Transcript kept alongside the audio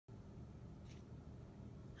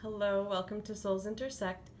Hello, welcome to Souls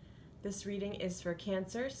Intersect. This reading is for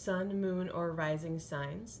Cancer, Sun, Moon, or Rising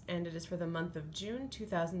signs, and it is for the month of June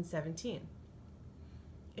 2017.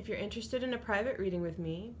 If you're interested in a private reading with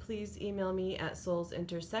me, please email me at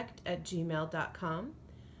soulsintersect@gmail.com,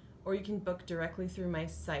 or you can book directly through my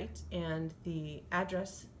site, and the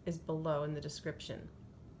address is below in the description.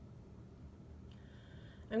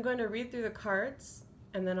 I'm going to read through the cards,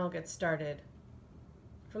 and then I'll get started.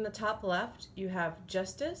 From the top left, you have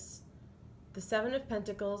Justice, the Seven of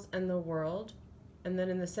Pentacles, and the World. And then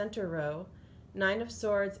in the center row, Nine of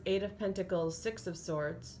Swords, Eight of Pentacles, Six of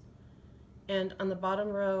Swords. And on the bottom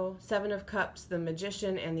row, Seven of Cups, the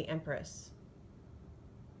Magician, and the Empress.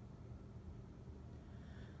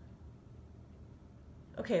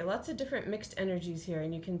 Okay, lots of different mixed energies here,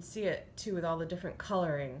 and you can see it too with all the different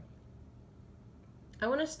coloring. I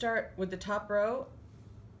want to start with the top row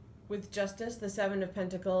with Justice, the Seven of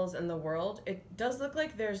Pentacles, and the World. It does look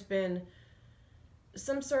like there's been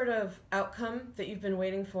some sort of outcome that you've been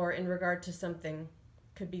waiting for in regard to something.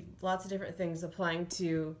 Could be lots of different things applying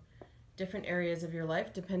to different areas of your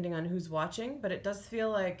life depending on who's watching, but it does feel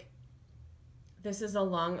like this is a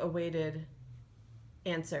long-awaited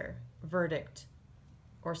answer, verdict,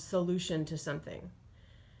 or solution to something.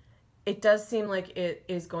 It does seem like it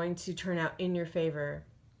is going to turn out in your favor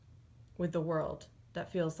with the World. That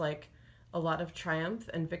feels like a lot of triumph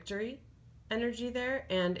and victory energy there.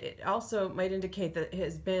 And it also might indicate that it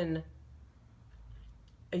has been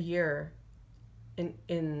a year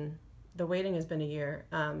in the waiting has been a year.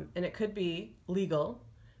 And it could be legal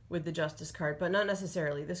with the Justice card, but not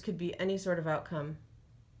necessarily. This could be any sort of outcome.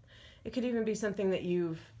 It could even be something that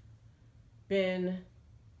you've been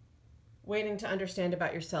waiting to understand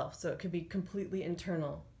about yourself. So it could be completely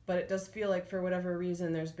internal. But it does feel like for whatever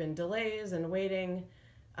reason there's been delays and waiting,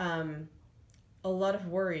 a lot of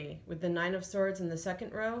worry with the Nine of Swords in the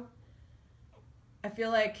second row. I feel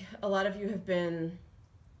like a lot of you have been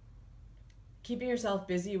keeping yourself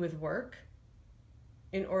busy with work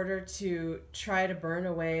in order to try to burn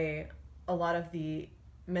away a lot of the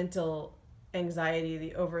mental anxiety,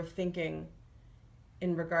 the overthinking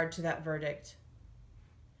in regard to that verdict.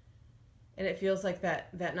 And it feels like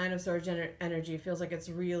that Nine of Swords energy feels like it's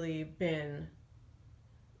really been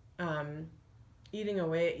eating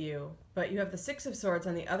away at you. But you have the Six of Swords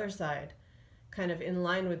on the other side, kind of in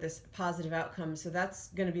line with this positive outcome. So that's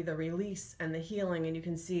going to be the release and the healing. And you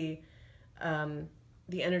can see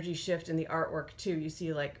the energy shift in the artwork too. You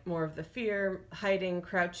see like more of the fear, hiding,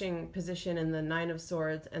 crouching position in the Nine of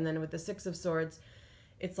Swords. And then with the Six of Swords,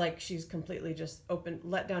 it's like she's completely just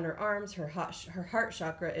let down her arms. Her heart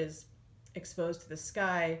chakra is exposed to the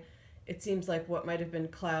sky. It seems like what might have been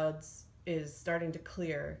clouds is starting to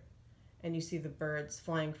clear, and you see the birds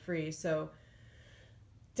flying free. So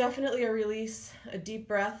definitely a release, a deep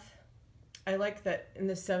breath. I like that in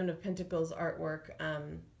the Seven of Pentacles artwork,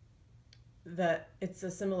 that it's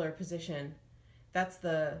a similar position. That's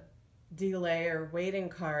the delay or waiting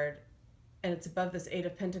card, and it's above this Eight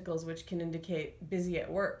of Pentacles, which can indicate busy at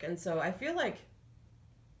work. And so I feel like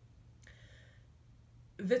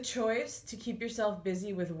the choice to keep yourself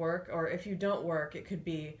busy with work, or if you don't work, it could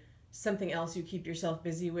be something else you keep yourself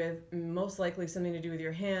busy with, most likely something to do with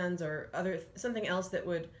your hands or something else that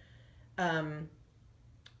would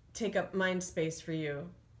take up mind space for you,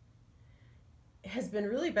 has been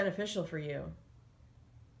really beneficial for you.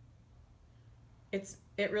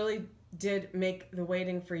 It really did make the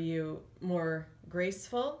waiting for you more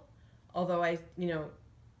graceful, although I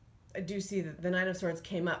do see that the Nine of Swords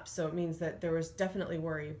came up, so it means that there was definitely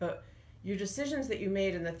worry. But your decisions that you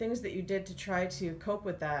made and the things that you did to try to cope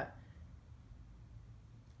with that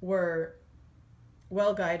were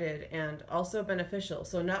well guided and also beneficial.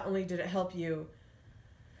 So not only did it help you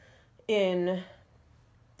in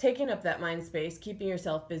taking up that mind space, keeping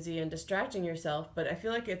yourself busy and distracting yourself, but I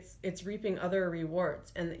feel like it's reaping other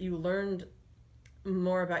rewards, and that you learned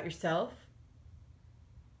more about yourself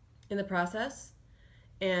in the process.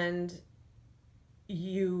 And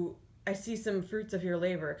I see some fruits of your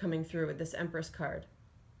labor coming through with this Empress card.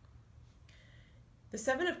 The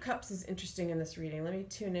Seven of Cups is interesting in this reading. Let me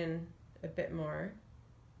tune in a bit more.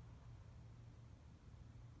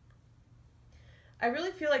 I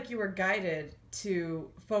really feel like you were guided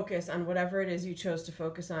to focus on whatever it is you chose to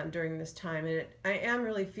focus on during this time. And I am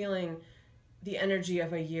really feeling the energy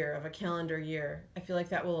of a year, of a calendar year. I feel like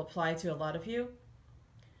that will apply to a lot of you.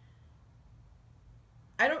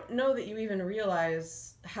 I don't know that you even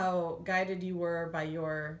realize how guided you were by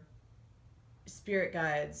your spirit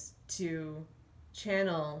guides to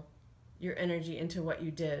channel your energy into what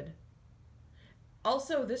you did.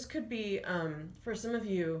 Also, this could be, for some of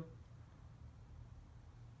you,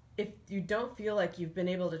 if you don't feel like you've been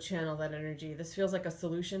able to channel that energy, this feels like a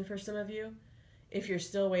solution for some of you. If you're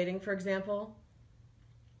still waiting, for example,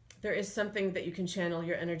 there is something that you can channel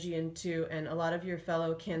your energy into, and a lot of your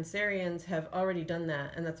fellow Cancerians have already done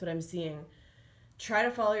that, and that's what I'm seeing. Try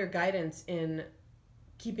to follow your guidance in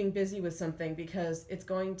keeping busy with something, because it's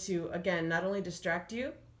going to, again, not only distract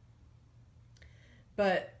you,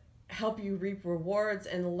 but help you reap rewards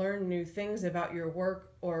and learn new things about your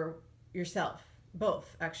work or yourself.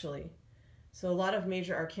 Both, actually. So a lot of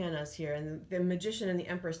major arcanas here, and the Magician and the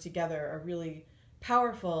Empress together are really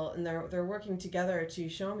powerful, and they're working together to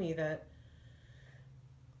show me that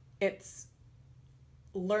it's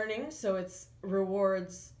learning, so it's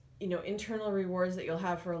rewards, internal rewards that you'll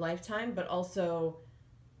have for a lifetime, but also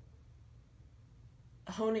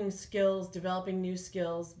honing skills, developing new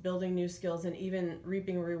skills, building new skills, and even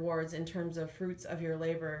reaping rewards in terms of fruits of your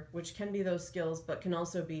labor, which can be those skills, but can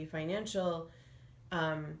also be financial,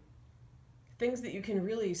 things that you can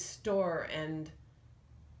really store and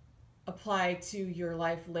apply to your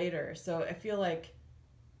life later. So I feel like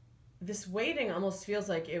this waiting almost feels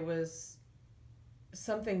like it was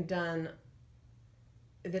something done,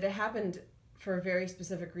 that it happened for a very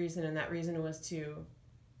specific reason, and that reason was to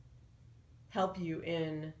help you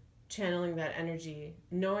in channeling that energy,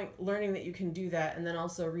 learning that you can do that, and then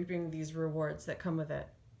also reaping these rewards that come with it.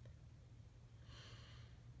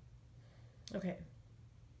 Okay.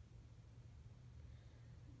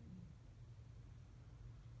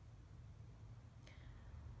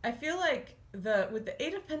 I feel like with the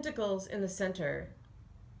Eight of Pentacles in the center,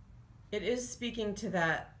 it is speaking to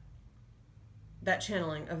that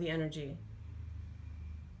channeling of the energy.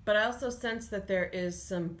 But I also sense that there is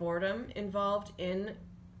some boredom involved in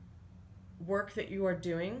work that you are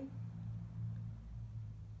doing.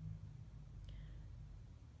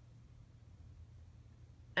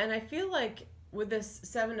 And I feel like with this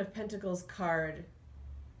Seven of Pentacles card,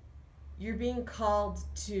 you're being called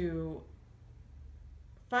to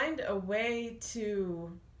find a way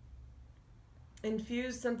to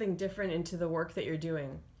infuse something different into the work that you're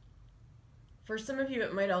doing. For some of you,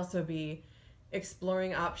 it might also be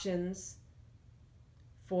exploring options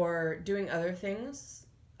for doing other things,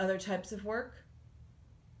 other types of work.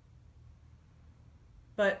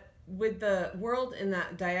 But with the world in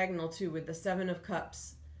that diagonal too, with the Seven of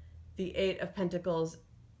Cups, the Eight of Pentacles,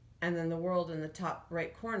 and then the world in the top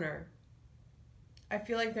right corner, I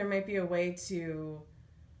feel like there might be a way to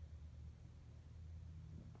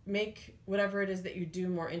make whatever it is that you do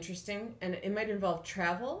more interesting. And it might involve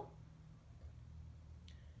travel.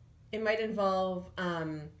 It might involve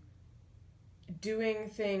doing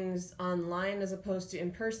things online as opposed to in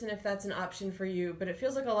person, if that's an option for you. But it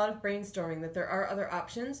feels like a lot of brainstorming, that there are other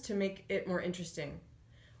options to make it more interesting,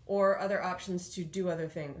 or other options to do other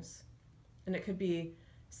things. And it could be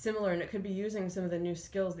similar, and it could be using some of the new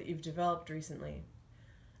skills that you've developed recently.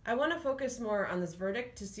 I want to focus more on this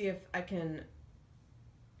verdict to see if I can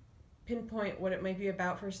pinpoint what it might be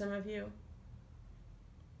about for some of you.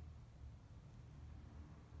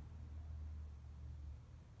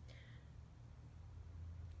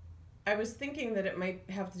 I was thinking that it might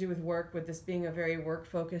have to do with work, with this being a very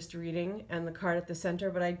work-focused reading and the card at the center,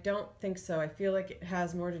 but I don't think so. I feel like it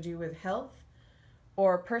has more to do with health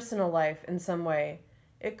or personal life in some way.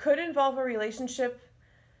 It could involve a relationship,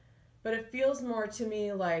 but it feels more to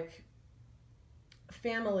me like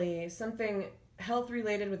family, something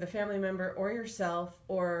health-related with a family member or yourself,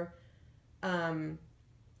 or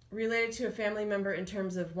related to a family member in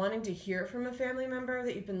terms of wanting to hear from a family member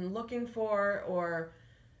that you've been looking for, or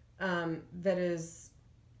that is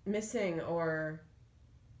missing or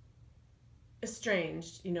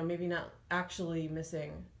estranged, maybe not actually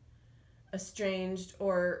missing, estranged,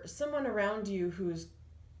 or someone around you who's,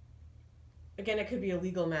 again, it could be a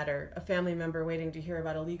legal matter, a family member waiting to hear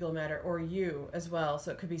about a legal matter, or you as well.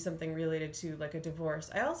 So it could be something related to like a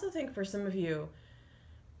divorce. I also think for some of you,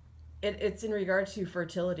 it's in regard to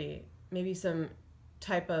fertility, maybe some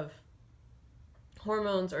type of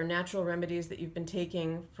hormones or natural remedies that you've been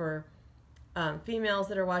taking for females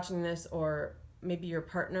that are watching this, or maybe your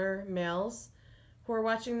partner, males, who are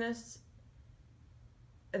watching this,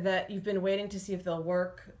 that you've been waiting to see if they'll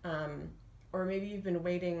work, or maybe you've been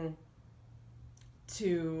waiting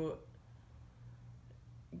to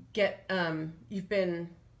get, you've been,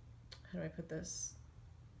 how do I put this,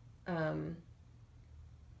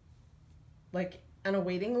 like on a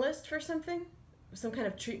waiting list for something, some kind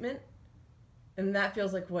of treatment. And that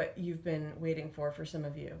feels like what you've been waiting for some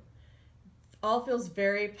of you. All feels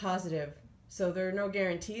very positive. So there are no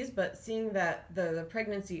guarantees, but seeing that the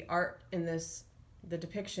pregnancy art in this the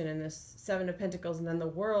depiction in this Seven of Pentacles, and then the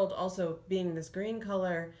world also being this green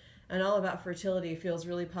color and all about fertility feels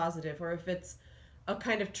really positive. Or if it's a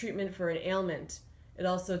kind of treatment for an ailment, it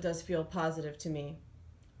also does feel positive to me.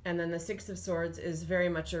 And then the Six of Swords is very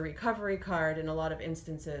much a recovery card in a lot of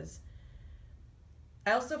instances.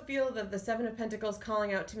 I also feel that the Seven of Pentacles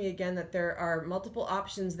calling out to me again that there are multiple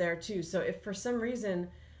options there too. So if for some reason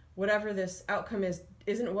whatever this outcome is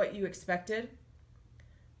isn't what you expected,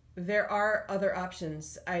 there are other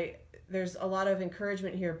options. There's a lot of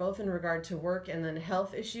encouragement here, both in regard to work and then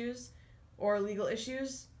health issues or legal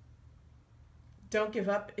issues. Don't give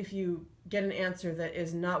up if you get an answer that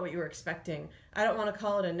is not what you were expecting. I don't want to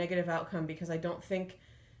call it a negative outcome because I don't think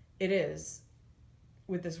it is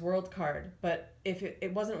with this World card. But if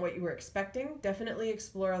it wasn't what you were expecting, definitely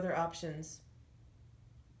explore other options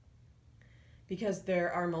because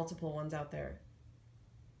there are multiple ones out there.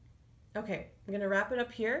 Okay, I'm going to wrap it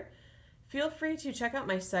up here. Feel free to check out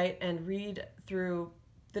my site and read through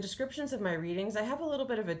the descriptions of my readings. I have a little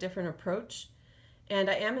bit of a different approach, and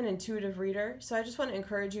I am an intuitive reader, so I just want to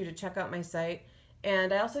encourage you to check out my site.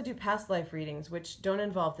 And I also do past life readings, which don't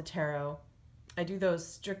involve the tarot. I do those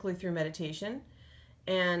strictly through meditation,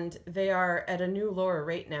 and they are at a new lower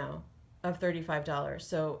rate now of $35.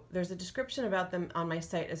 So there's a description about them on my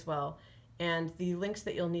site as well, and the links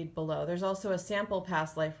that you'll need below. There's also a sample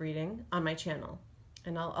past life reading on my channel,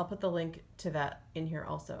 and I'll put the link to that in here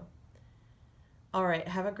also. All right,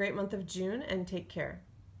 have a great month of June and take care.